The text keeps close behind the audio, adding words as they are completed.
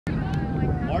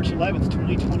March 11th,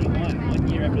 2021, 1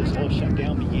 year after this whole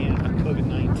shutdown began for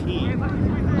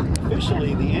COVID-19.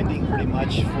 Officially the ending pretty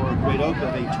much for Great Oak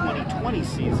of a 2020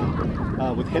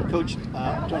 season with head coach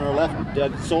on our left,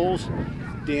 Doug Souls,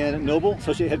 Dan Noble,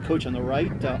 associate head coach on the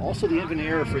right. Also the end of an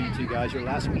era for you two guys, your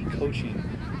last week coaching.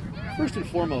 First and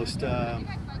foremost,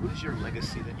 what is your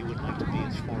legacy that you would like to be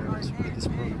as far as with this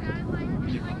program?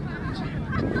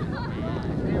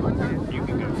 You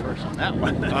can go first on that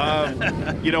one.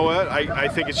 You know what? I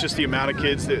think it's just the amount of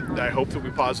kids that I hope that we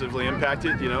positively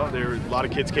impacted. You know, there were a lot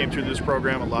of kids came through this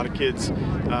program. A lot of kids,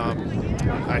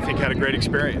 I think, had a great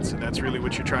experience, and that's really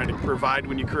what you're trying to provide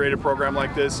when you create a program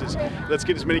like this. Is let's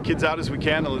get as many kids out as we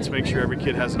can, and let's make sure every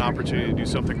kid has an opportunity to do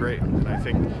something great. And I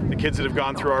think the kids that have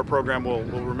gone through our program will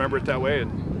remember it that way,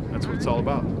 and that's what it's all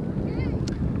about.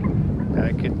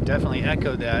 I could definitely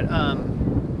echo that.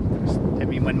 I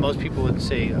mean, when most people would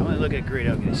say, I want to look at Great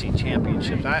Oak and see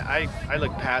championships, I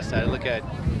look past that. I look at,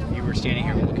 you were standing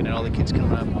here looking at all the kids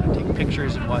coming up, want to take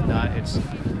pictures and whatnot. It's,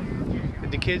 did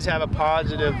the kids have a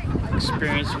positive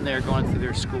experience when they were going through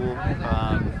their school?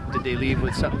 Did they leave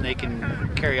with something they can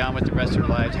carry on with the rest of their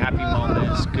lives? Happy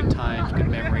moments, good times, good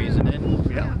memories, and then,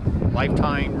 you know,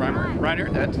 lifetime runner,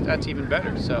 that's even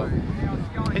better. So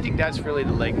I think that's really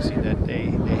the legacy that they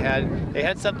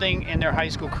had something in their high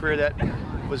school career that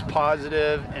was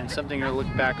positive and something to look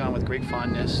back on with great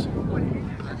fondness.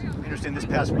 I understand this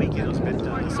past weekend it was a bit,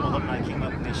 some alumni came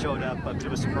up and they showed up, a bit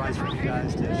of a surprise for you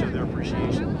guys to show their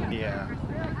appreciation. Yeah,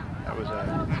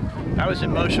 that was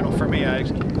emotional for me. I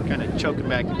was kind of choking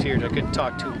back the tears. I couldn't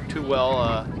talk too well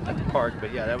at the park,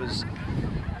 but yeah, that was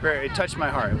it touched my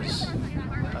heart. It was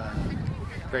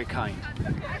very kind.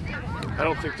 I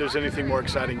don't think there's anything more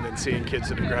exciting than seeing kids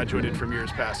that have graduated from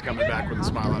years past coming back with a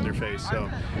smile on their face.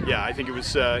 So, yeah, I think it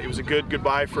was a good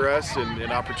goodbye for us and an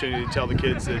opportunity to tell the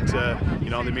kids that you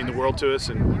know, they mean the world to us,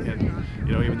 and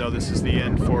you know, even though this is the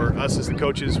end for us as the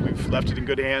coaches, we've left it in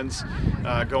good hands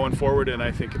going forward, and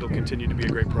I think it'll continue to be a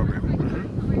great program.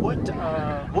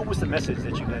 What was the message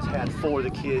that you guys had for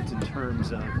the kids in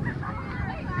terms of,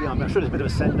 you know, I'm sure there's a bit of a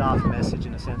send-off message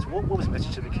in a sense. What was the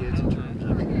message to the kids in terms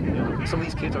of, you know, some of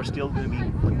these kids are still going to be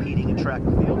competing in track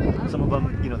and field. Some of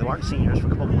them, you know, they aren't seniors for a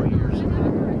couple more years.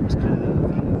 What was kind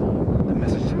of the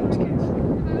message to those kids?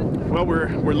 Well,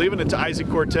 we're leaving it to Isaac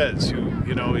Cortez, who,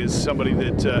 you know, is somebody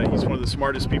that he's one of the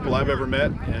smartest people I've ever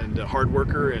met, and a hard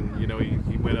worker, and, you know,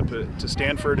 he went up to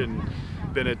Stanford and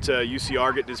been at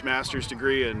UCR getting his master's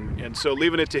degree, and so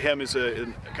leaving it to him is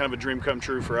a kind of a dream come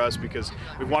true for us, because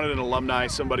we've wanted an alumni,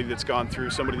 somebody that's gone through,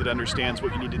 somebody that understands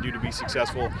what you need to do to be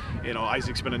successful. You know,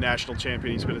 Isaac's been a national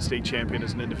champion, he's been a state champion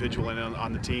as an individual and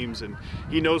on the teams, and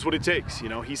he knows what it takes. You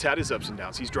know, he's had his ups and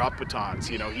downs, he's dropped batons,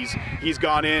 you know, he's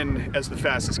gone in as the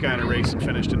fastest guy in a race and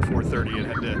finished in 4:30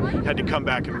 and had to come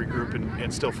back and regroup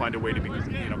and still find a way to be,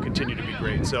 you know, continue to be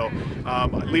great. So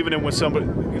leaving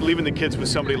the kids with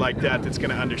somebody like that that's going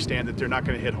to understand that they're not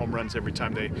going to hit home runs every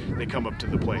time they come up to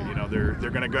the plate. You know, they're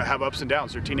going to have ups and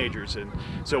downs. They're teenagers, and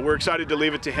so we're excited to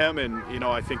leave it to him. And you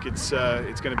know, I think it's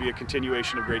going to be a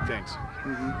continuation of great things.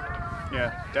 Mm-hmm.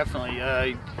 Yeah,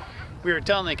 definitely. We were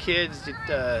telling the kids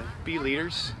that be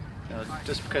leaders. You know,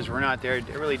 just because we're not there, it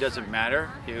really doesn't matter.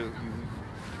 You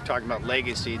talking about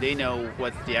legacy. They know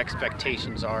what the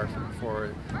expectations are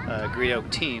for a Great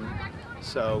Oak team.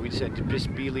 So we said to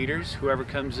just be leaders. Whoever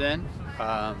comes in,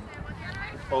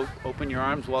 open your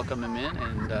arms, welcome them in,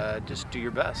 and just do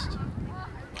your best.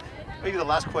 Maybe the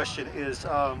last question is,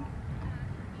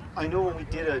 I know when we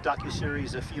did a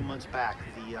docuseries a few months back,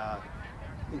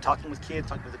 in talking with kids,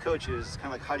 talking with the coaches, it's kind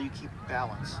of like, how do you keep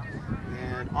balance?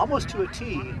 And almost to a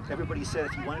T, everybody said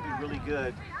if you want to be really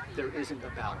good, there isn't a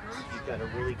balance. You've got to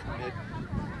really commit.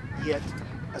 Yet,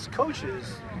 as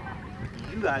coaches,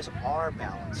 you guys are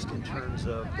balanced in terms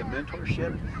of the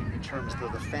mentorship, in terms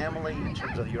of the family, in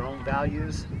terms of your own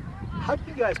values. How do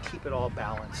you guys keep it all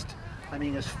balanced? I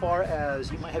mean, as far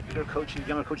as you might have younger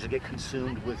coaches that get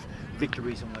consumed with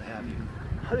victories and what have you.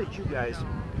 How did you guys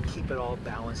keep it all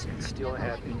balanced and still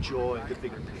enjoy the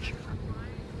bigger picture?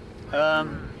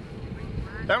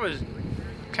 That was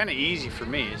kind of easy for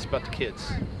me. It's about the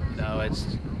kids. No,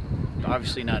 it's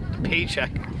obviously not the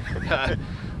paycheck.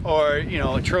 Or, you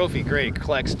know, a trophy, great, it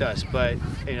collects dust, but,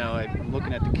 you know, I'm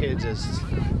looking at the kids as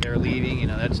they're leaving, you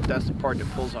know, that's the part that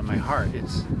pulls on my heart.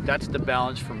 That's the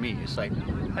balance for me. It's like,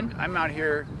 I'm out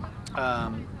here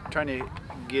trying to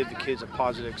give the kids a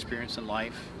positive experience in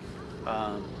life.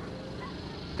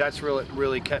 That's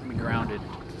really kept me grounded.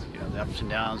 You know, the ups and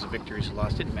downs, the victories, the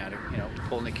loss, didn't matter. You know,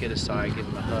 pulling the kid aside,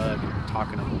 giving them a hug,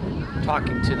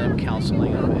 talking to them,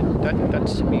 counseling them, and that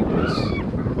to me was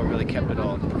what really kept it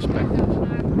all in perspective.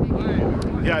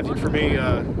 Yeah, I think for me,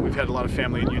 we've had a lot of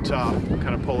family in Utah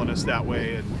kind of pulling us that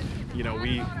way, and you know,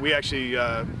 we actually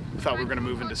thought we were going to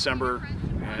move in December,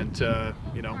 and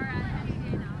you know,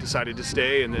 decided to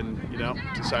stay, and then you know,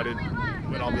 decided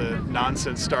when all the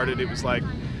nonsense started, it was like,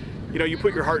 you know, you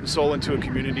put your heart and soul into a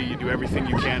community, you do everything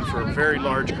you can for a very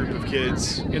large group of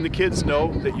kids, and the kids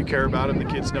know that you care about them, the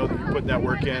kids know that you're putting that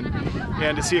work in,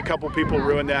 and to see a couple people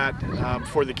ruin that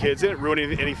for the kids, they didn't ruin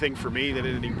anything for me, they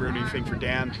didn't ruin anything for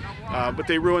Dan, but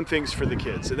they ruined things for the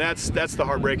kids, and that's the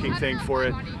heartbreaking thing for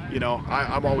it. You know,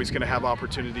 I'm always going to have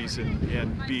opportunities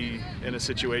and be in a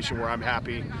situation where I'm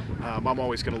happy. I'm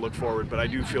always going to look forward, but I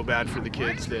do feel bad for the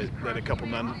kids that a couple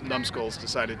numbskulls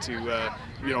decided to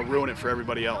you know, ruin it for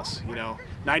everybody else. You know,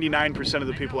 99% of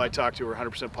the people I talk to are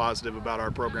 100% positive about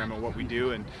our program and what we do,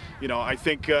 and you know, I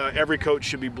think every coach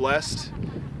should be blessed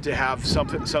to have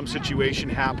some situation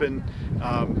happen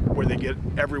where they get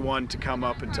everyone to come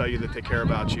up and tell you that they care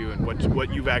about you and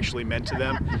what you've actually meant to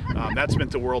them. That's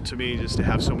meant the world to me, just to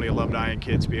have so many alumni and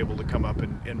kids be able to come up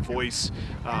and voice,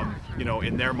 you know,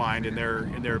 in their mind, in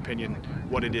their opinion,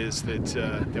 what it is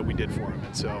that we did for them.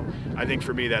 And so I think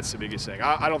for me, that's the biggest thing.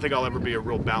 I don't think I'll ever be a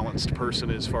real balanced person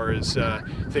as far as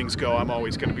things go. I'm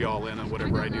always going to be all in on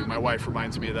whatever I do. My wife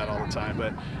reminds me of that all the time.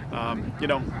 But you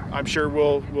know, I'm sure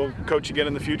we'll coach again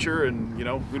in the future, and you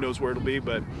know, who knows where it'll be,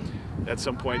 but at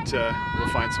some point we'll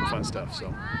find some fun stuff.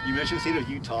 So you mentioned the state of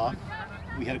Utah.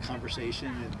 We had a conversation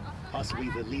in possibly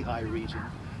the Lehigh region.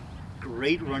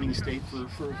 Great running state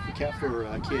for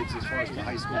kids as far as the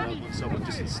high school level and so on,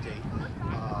 just in state.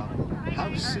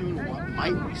 How soon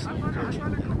might we see you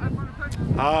coaching?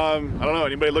 I don't know.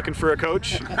 Anybody looking for a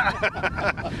coach?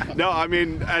 No, I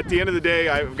mean, at the end of the day,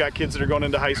 I've got kids that are going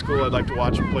into high school. I'd like to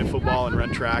watch them play football and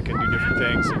run track and do different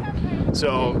things. And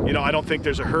so, you know, I don't think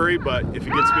there's a hurry, but if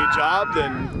it gets me a job,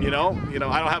 then, you know,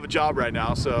 I don't have a job right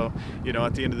now. So, you know,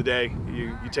 at the end of the day,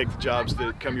 you take the jobs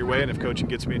that come your way, and if coaching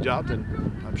gets me a job,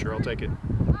 then I'm sure I'll take it.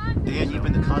 Dan, you've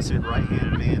been the constant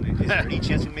right-hand man. Is there any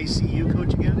chance we may see you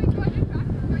coach again?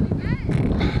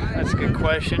 That's a good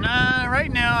question.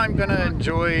 Right now, I'm going to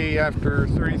enjoy, after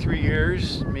 33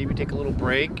 years, maybe take a little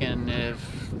break, and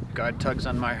if God tugs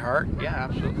on my heart, yeah,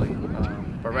 absolutely.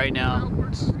 But right now,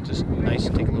 it's just nice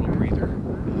to take a little breather,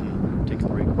 take a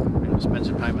break, and spend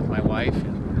some time with my wife.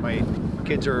 And my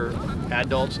kids are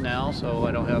adults now, so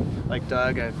I don't have, like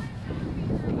Doug, I have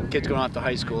kids going off to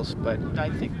high schools, but I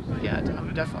think, yeah,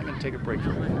 I'm definitely going to take a break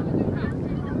from it.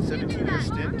 17-year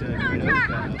stint,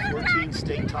 14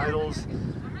 state titles,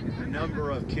 a number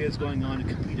of kids going on to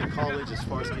complete at college as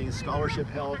far as getting scholarship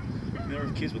help, a number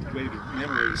of kids with great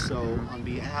memories. So on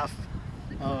behalf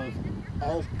of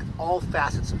all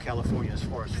facets of California, as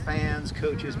far as fans,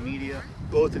 coaches, media,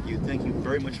 both of you, thank you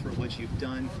very much for what you've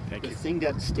done. Thank you. The thing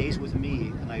that stays with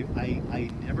me, and I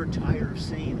never tire of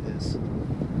saying this,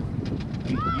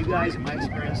 you guys, in my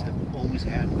experience, have always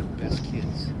had the best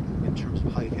kids in terms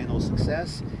of how you handle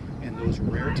success and those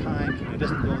rare times when it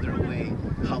doesn't go their way,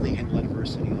 how they handle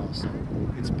adversity also.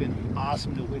 It's been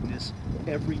awesome to witness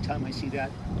every time I see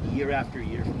that year after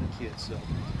year from the kids. So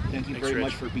thank you very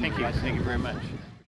much for being here. Thank you very much.